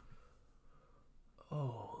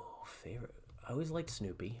 Oh, favorite. I always liked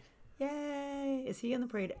Snoopy. Yay! Is he in the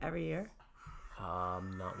parade every year?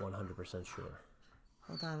 I'm not 100% sure.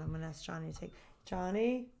 Hold on, I'm going to ask Johnny to take...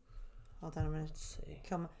 Johnny? Hold on, I'm going to see.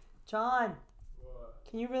 Come on. John! What?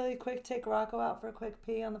 Can you really quick take Rocco out for a quick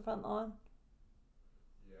pee on the front lawn?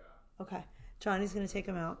 Yeah. Okay. Johnny's going to take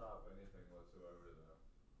him out. Stop anything whatsoever,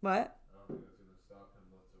 though. What? I don't think it's going to stop him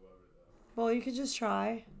whatsoever, though. Well, you could just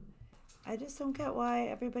try. I just don't get why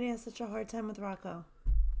everybody has such a hard time with Rocco.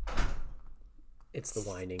 It's the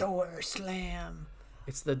whining. Door slam.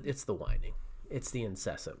 It's the whining. It's the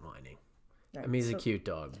incessant whining. Right. I mean, he's a cute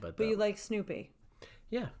dog, but you like Snoopy.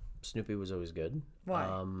 Yeah, Snoopy was always good. Why?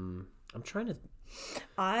 I'm trying to.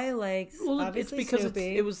 I like. Well, obviously it's because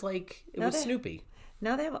Snoopy. it was Snoopy.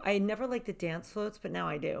 Now they have. I never liked the dance floats, but now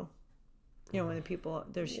I do. You know, when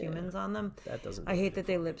there's humans on them. That doesn't. I hate that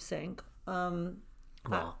they lip sync. Well,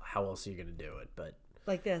 how else are you gonna do it? But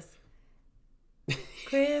like this.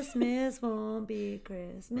 Christmas won't be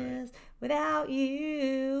Christmas without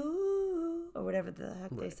you, or whatever the heck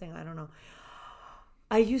they sing. I don't know.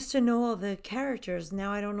 I used to know all the characters.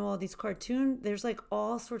 Now I don't know all these cartoons. There's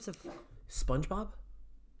all sorts of. SpongeBob?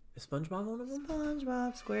 Is SpongeBob one of them?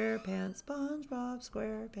 SpongeBob SquarePants. SpongeBob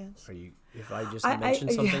SquarePants. Are you? If I just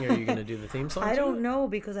mentioned something, are you going to do the theme song? I don't know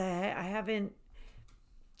because I haven't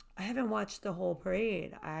watched the whole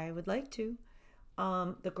parade. I would like to.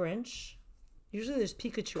 The Grinch. Usually there's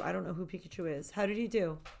Pikachu. I don't know who Pikachu is. How did he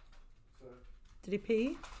do? Did he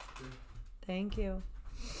pee? Yeah. Thank you.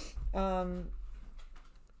 I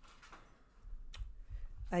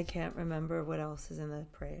can't remember what else is in the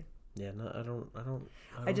parade. Yeah, no, I don't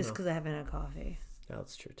just because I haven't had coffee. No,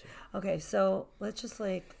 that's true too. Okay, so let's just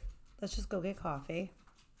go get coffee.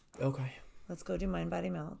 Okay. Let's go do Mind Body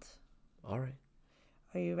Melt. All right.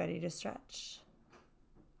 Are you ready to stretch?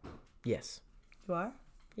 Yes. You are?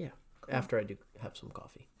 Yeah. Cool. After I do have some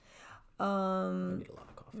coffee. I need a lot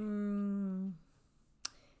of coffee.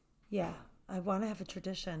 Yeah, I want to have a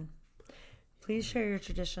tradition. Please share your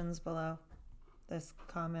traditions below this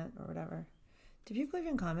comment or whatever. Do people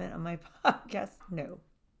even comment on my podcast? No.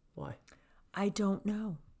 Why? I don't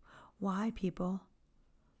know. Why, people?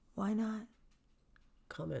 Why not?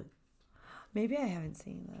 Comment. Maybe I haven't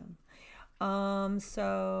seen them.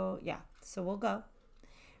 So we'll go.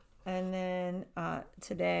 And then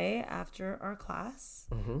today, after our class,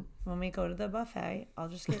 when we go to the buffet, I'll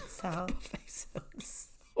just get salad. Buffet sounds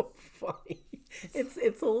so funny.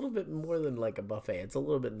 It's a little bit more than like a buffet. It's a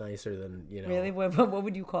little bit nicer than, you know. Really? What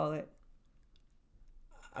would you call it?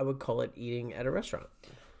 I would call it eating at a restaurant.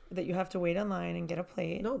 That you have to wait online and get a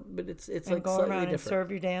plate. No, but it's and like go slightly around different. And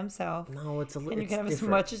serve your damn self. No, it's a little. And you can have different. as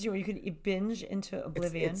much as you want. You could binge into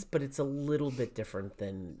oblivion. But it's a little bit different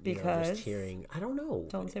than just hearing. I don't know.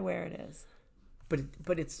 Don't say where it is.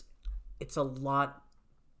 But it's a lot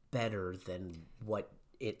better than what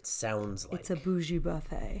it sounds like. It's a bougie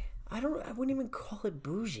buffet. I wouldn't even call it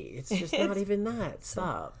bougie. It's just not even that.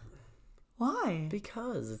 Stop. Why?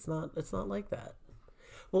 Because it's not like that.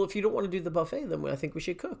 Well, if you don't want to do the buffet, then I think we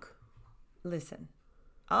should cook. Listen,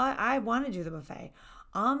 I want to do the buffet.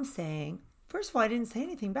 I'm saying, first of all, I didn't say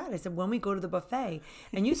anything bad. I said when we go to the buffet,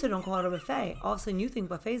 and you said don't call it a buffet. All of a sudden, you think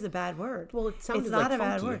buffet is a bad word. Well, it sounded it's not like a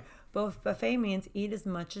bad funky. word. Both buffet means eat as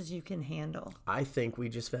much as you can handle. I think we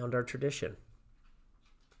just found our tradition.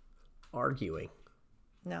 Arguing.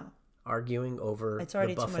 No. Arguing over it's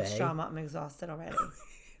already the buffet. Too much drama. I'm exhausted already.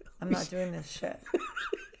 I'm not doing this shit.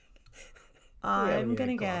 I'm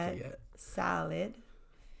going to get salad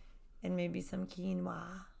and maybe some quinoa.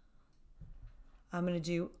 I'm going to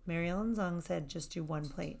do, Mary Ellen Zung said, just do one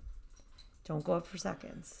plate. Don't go up for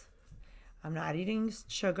seconds. I'm not eating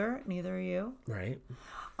sugar, neither are you. Right.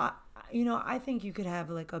 I think you could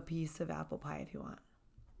have like a piece of apple pie if you want.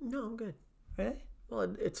 No, I'm good. Really?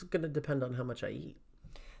 Well, it's going to depend on how much I eat.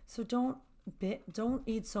 So don't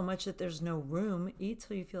eat so much that there's no room. Eat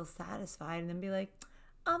till you feel satisfied and then be like,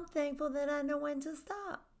 I'm thankful that I know when to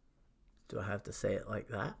stop. Do I have to say it like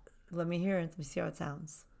that? Let me hear it. Let me see how it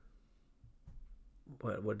sounds.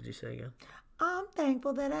 What did you say again? I'm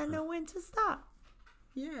thankful that I know when to stop.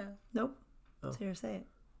 Yeah. Nope. Oh. So here, say it.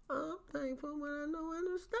 I'm thankful when I know when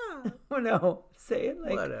to stop. Oh, no. Say it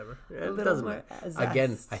like whatever. It doesn't matter.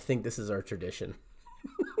 Again, I think this is our tradition.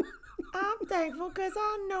 I'm thankful because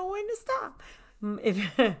I know when to stop.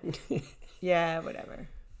 Yeah, whatever.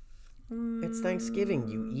 It's Thanksgiving.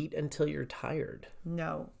 You eat until you're tired.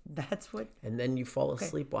 No, that's what. And then you fall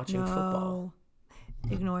asleep watching football.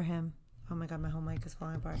 Ignore him. Oh my God, my whole mic is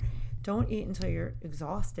falling apart. Don't eat until you're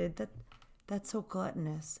exhausted. That's so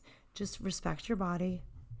gluttonous. Just respect your body.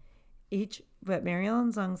 What Mary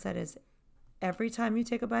Ellen Zung said is, every time you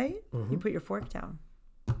take a bite, you put your fork down.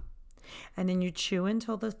 And then you chew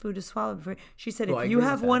until the food is swallowed. She said, if you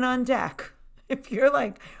have one on deck, if you're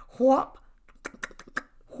like, whoop,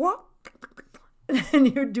 whoop, then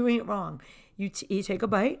you're doing it wrong. You take a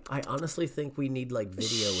bite. I honestly think we need like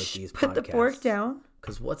video with these podcasts. Put the fork down.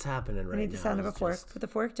 Because what's happening right now? I need the sound of a fork. Put the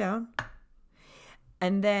fork down.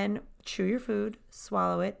 And then chew your food,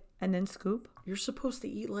 swallow it, and then scoop. You're supposed to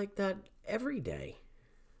eat like that every day.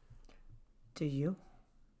 Do you?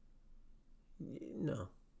 No.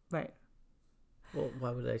 Right. Well,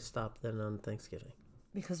 why would I stop then on Thanksgiving?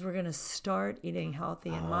 Because we're going to start eating healthy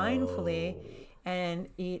and mindfully and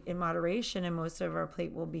eat in moderation, and most of our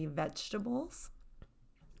plate will be vegetables.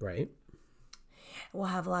 Right. We'll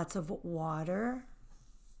have lots of water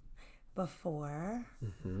before,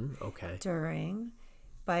 okay, during,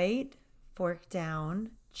 bite, fork down,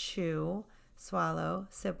 chew, swallow,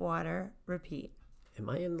 sip water, repeat. Am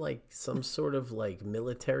I in like some sort of like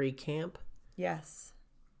military camp? Yes.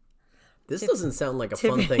 This doesn't sound like a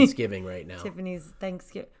fun Thanksgiving right now. Tiffany's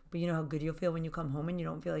Thanksgiving. But you know how good you'll feel when you come home and you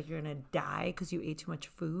don't feel like you're going to die because you ate too much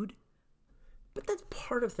food? But that's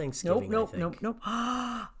part of Thanksgiving, Nope. Do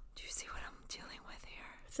you see what I'm dealing with here?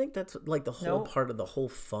 I think that's like the whole part of the whole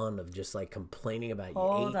fun of just like complaining about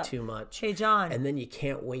you ate too much. Hey, John. And then you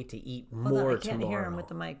can't wait to eat more tomorrow. I tomorrow. can't hear him with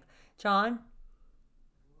the mic. John,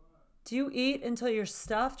 do you eat until you're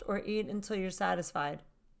stuffed or eat until you're satisfied?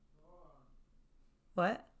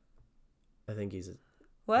 What? I think he's...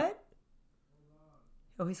 What?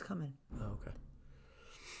 Oh, he's coming. Oh, okay.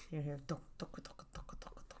 you hear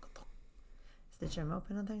Is the gym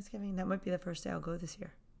open on Thanksgiving? That might be the first day I'll go this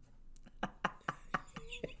year.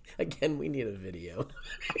 Again, we need a video.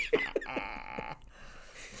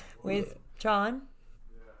 Wait, John,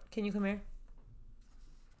 can you come here?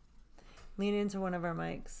 Lean into one of our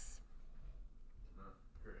mics.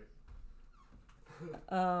 Great.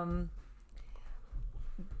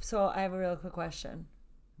 So I have a real quick question.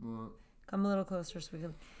 What? Come a little closer so we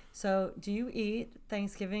can. So, do you eat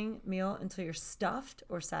Thanksgiving meal until you're stuffed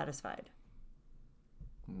or satisfied?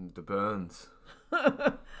 Depends.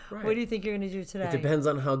 Right. What do you think you're going to do today? It depends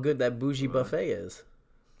on how good that bougie buffet is.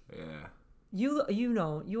 Yeah. You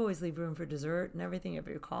know, you always leave room for dessert and everything. You have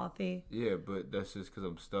your coffee. Yeah, but that's just because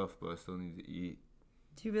I'm stuffed, but I still need to eat.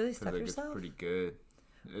 Do you really stuff yourself? It's pretty good.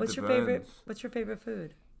 What's your favorite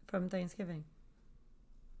food from Thanksgiving?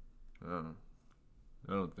 I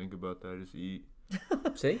don't think about that. I just eat.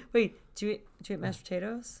 See? Wait, do you eat mashed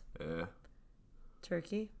potatoes? Yeah.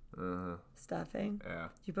 Turkey? Uh-huh. Stuffing? Yeah.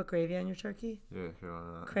 Do you put gravy on your turkey? Yeah, sure,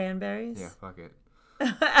 why not? Cranberries? Yeah, fuck it.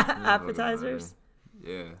 Appetizers?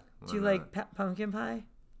 Yeah. Do you like pumpkin pie?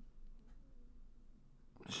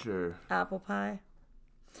 Sure. Apple pie?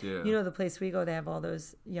 Yeah. You know the place we go, they have all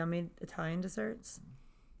those yummy Italian desserts.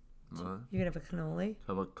 What? You can have a cannoli.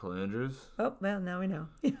 How about calandras? Oh, well, now we know.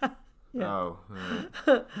 Yeah. Yeah. Oh.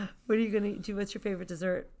 What are you going to do? What's your favorite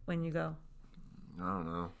dessert when you go? I don't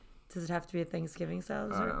know. Does it have to be a Thanksgiving style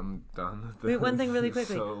dessert? Alright, I'm done with this. Wait, one thing really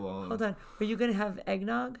quickly. So long. Hold on. Are you going to have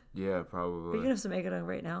eggnog? Yeah, Are probably. you going to have some eggnog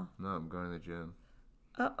right now? No, I'm going to the gym.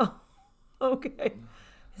 Oh, okay.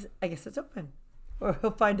 I guess it's open. Or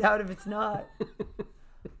he'll find out if it's not.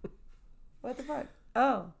 What the fuck?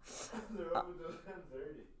 Oh. They're open till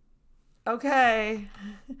 10:30. Okay.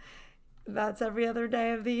 That's every other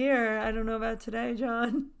day of the year. I don't know about today,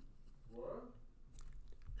 John. What?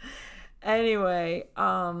 Anyway,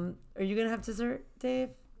 are you going to have dessert, Dave?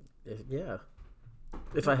 Yeah.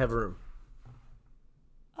 If I have room.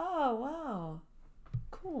 Oh, wow.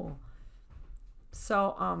 Cool.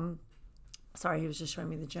 So, sorry, he was just showing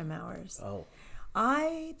me the gym hours. Oh.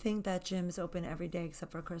 I think that gym is open every day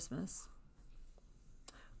except for Christmas.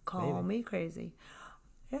 Call me crazy.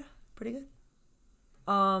 Yeah, pretty good.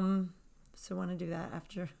 So want to do that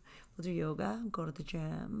after we'll do yoga, go to the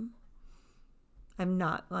gym. I've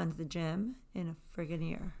not gone to the gym in a friggin'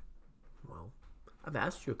 year. Well, I've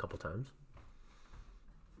asked you a couple times.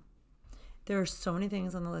 There are so many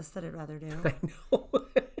things on the list that I'd rather do. I know.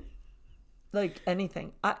 Like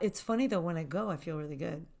anything. It's funny though, when I go, I feel really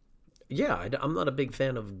good. Yeah, I'm not a big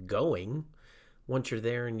fan of going. Once you're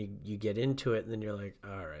there and you get into it, and then you're like,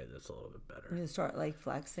 all right, that's a little bit better. You start like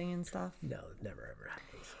flexing and stuff. No, it never ever happens.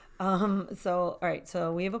 So, all right.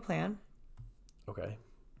 So we have a plan. Okay.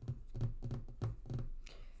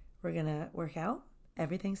 We're going to work out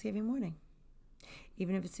every Thanksgiving morning.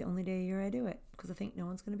 Even if it's the only day a year I do it. Because I think no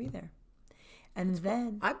one's going to be there. And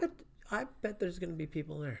then... I bet there's going to be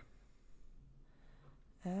people there.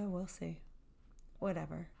 We'll see.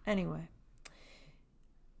 Whatever. Anyway.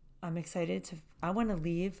 I'm excited to... I want to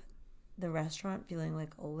leave the restaurant feeling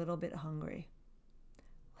like a little bit hungry.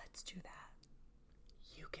 Let's do that.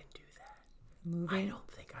 You can do that. Moving, I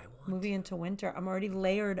don't think I want. Moving into winter. I'm already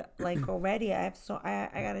layered like already. I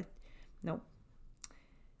gotta... Nope.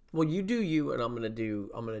 Well, you do you, and I'm gonna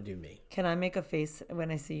do me. Can I make a face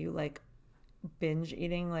when I see you like binge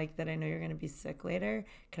eating, like that I know you're gonna be sick later?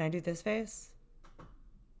 Can I do this face?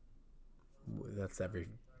 That's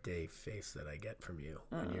everyday face that I get from you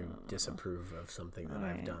when you disapprove of something that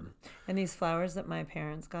I've done. And these flowers that my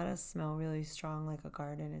parents got us smell really strong, like a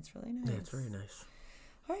garden. It's really nice. Yeah, it's very nice.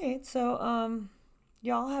 All right, so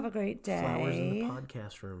y'all have a great day. Flowers in the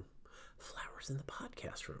podcast room. Flowers in the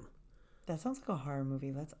podcast room. That sounds like a horror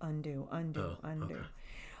movie. Let's undo. Okay.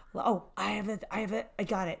 Oh, I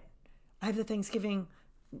got it. I have the Thanksgiving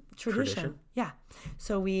tradition. Yeah.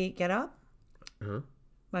 So we get up,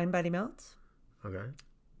 Mind Body Melts. Okay.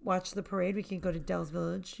 Watch the parade. We can go to Dell's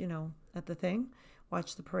Village, at the thing.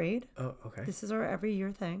 Watch the parade. Oh, okay. This is our every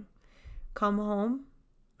year thing. Come home.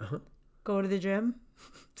 Go to the gym.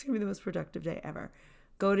 It's going to be the most productive day ever.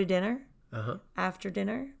 Go to dinner. After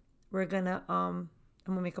dinner, we're going to, and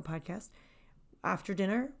we'll make a podcast. After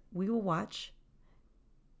dinner, we will watch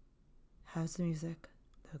How's the Music?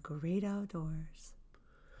 The Great Outdoors.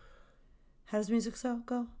 How does the music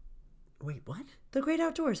go? Wait, what? The Great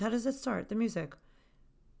Outdoors. How does it start? The music.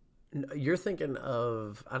 No, you're thinking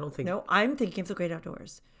of, I don't think. No, I'm thinking of The Great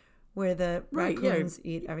Outdoors, where the raccoons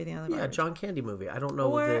eat everything out of the garbage. John Candy movie. I don't know.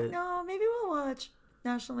 No, maybe we'll watch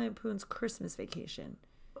National Lampoon's Christmas Vacation.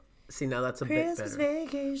 See, now that's a Christmas bit better.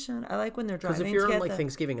 Vacation. I like when they're driving. Because if you're on like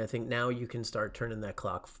Thanksgiving, I think now you can start turning that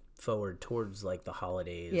clock forward towards like the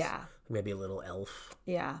holidays. Yeah. Maybe a little elf.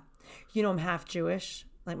 Yeah. You know, I'm half Jewish.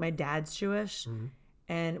 Like my dad's Jewish. Mm-hmm.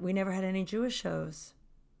 And we never had any Jewish shows.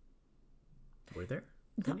 Were there?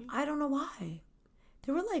 No, I don't know why.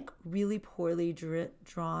 They were like really poorly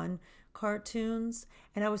drawn cartoons.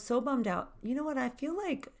 And I was so bummed out. You know what? I feel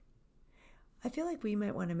like we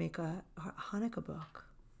might want to make a Hanukkah book.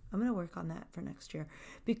 I'm going to work on that for next year.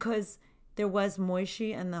 Because there was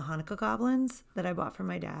Moishi and the Hanukkah Goblins that I bought for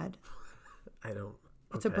my dad.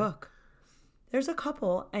 It's a book. There's a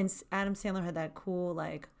couple. And Adam Sandler had that cool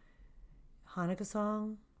like Hanukkah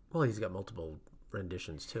song. Well, he's got multiple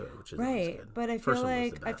renditions to it, which is right. good. But I feel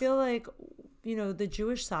like you know, the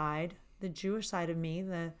Jewish side of me,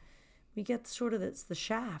 we get sort of the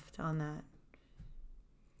shaft on that.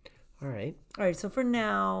 All right. So for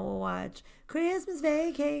now, we'll watch Christmas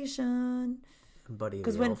Vacation. Buddy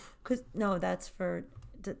the Elf.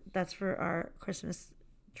 That's for our Christmas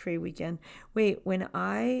tree weekend. Wait, when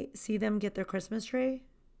I see them get their Christmas tree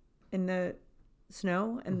in the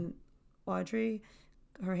snow and Audrey,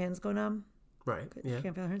 her hands go numb. Right. Yeah. She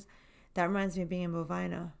can't feel her hands. That reminds me of being in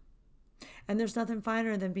Bovina. And there's nothing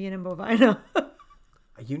finer than being in Bovina.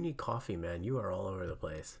 You need coffee, man. You are all over the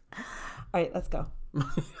place. All right, let's go.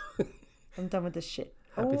 I'm done with this shit.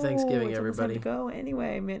 Happy Thanksgiving, everybody. Time to go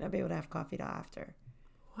anyway. I may not be able to have coffee till after.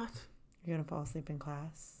 What? You're gonna fall asleep in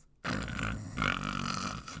class.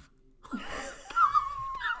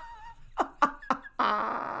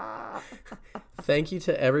 Thank you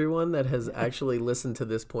to everyone that has actually listened to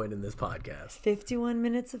this point in this podcast. 51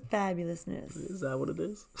 minutes of fabulousness. Is that what it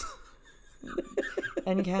is?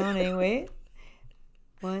 And counting. Wait.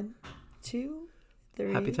 1, 2,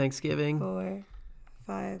 3. Happy Thanksgiving. 4,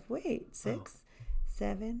 5. Wait. 6,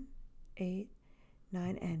 7, 8,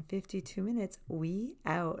 9, and 52 minutes. We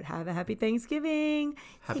out. Have a happy Thanksgiving.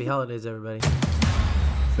 Happy holidays, everybody.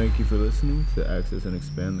 Thank you for listening to Access and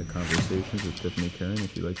Expand the Conversations with Tiffany Karen.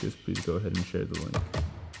 If you like this, please go ahead and share the link.